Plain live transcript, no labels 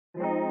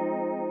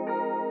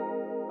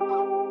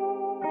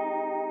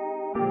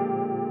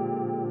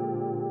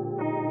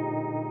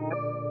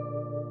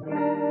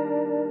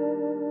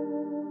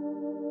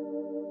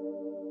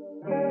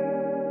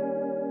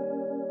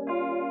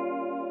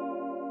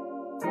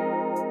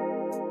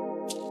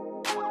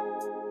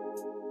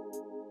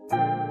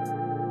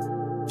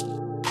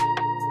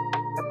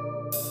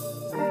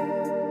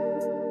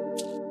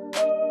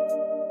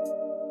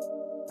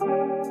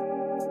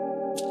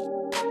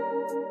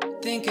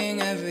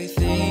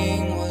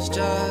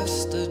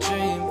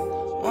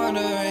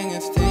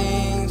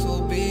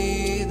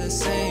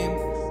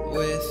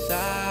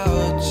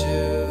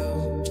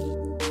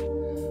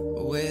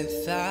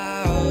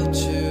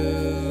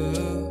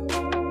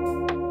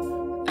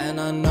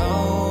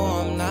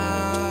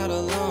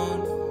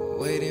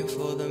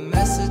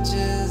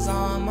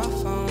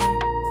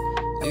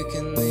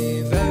can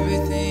leave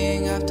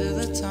everything after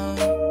the tone.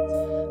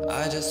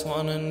 I just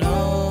wanna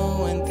know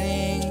when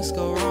things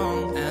go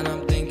wrong. And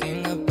I'm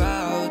thinking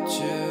about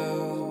you,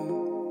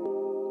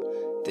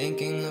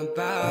 thinking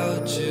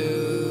about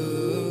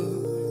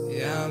you.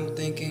 Yeah, I'm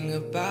thinking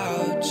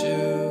about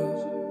you,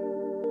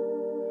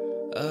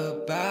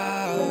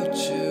 about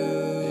you.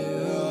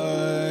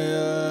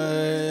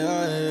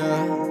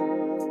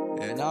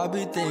 And I'll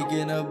be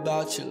thinking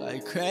about you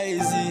like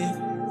crazy.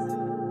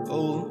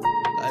 Oh,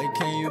 like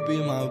can you be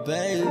my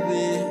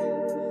baby?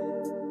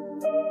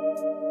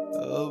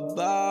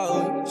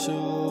 About you.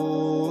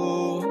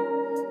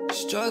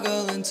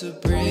 Struggling to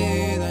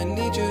breathe, I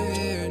need you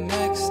here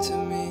next to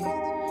me.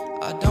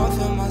 I don't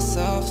feel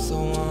myself, so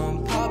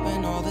I'm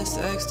popping all this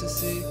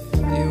ecstasy.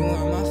 You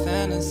were my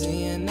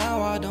fantasy, and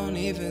now I don't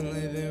even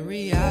live in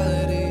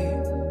reality.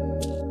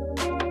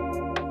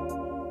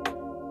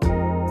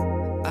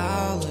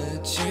 I'll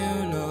let you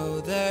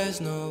know there's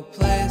no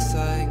place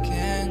I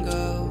can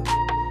go.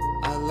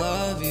 I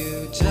love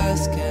you,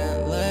 just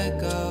can't let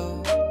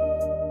go.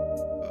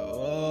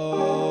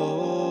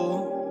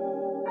 Oh,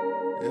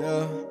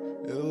 yeah.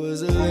 It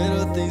was the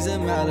little things that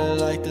matter,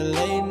 like the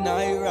late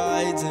night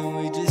rides, and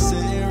we just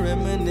sitting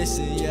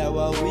reminiscing, yeah,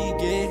 while we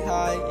get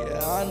high.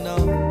 Yeah, I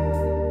know.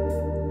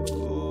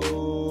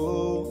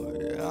 Oh,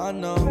 yeah, I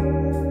know.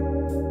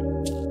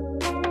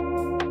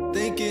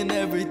 Thinking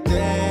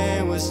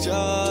everything was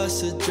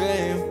just a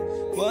dream,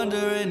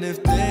 wondering if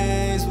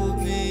things would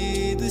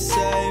be the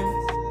same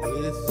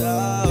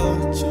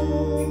without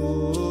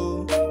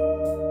you,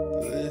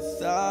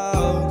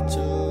 without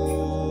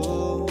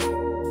you.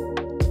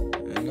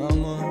 And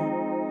I'm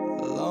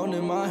alone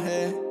in my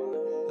head,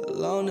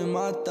 alone in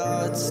my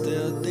thoughts,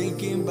 still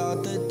thinking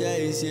about the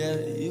days, yeah,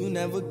 you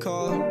never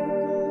called.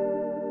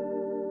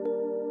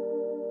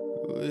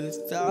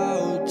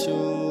 Without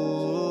you.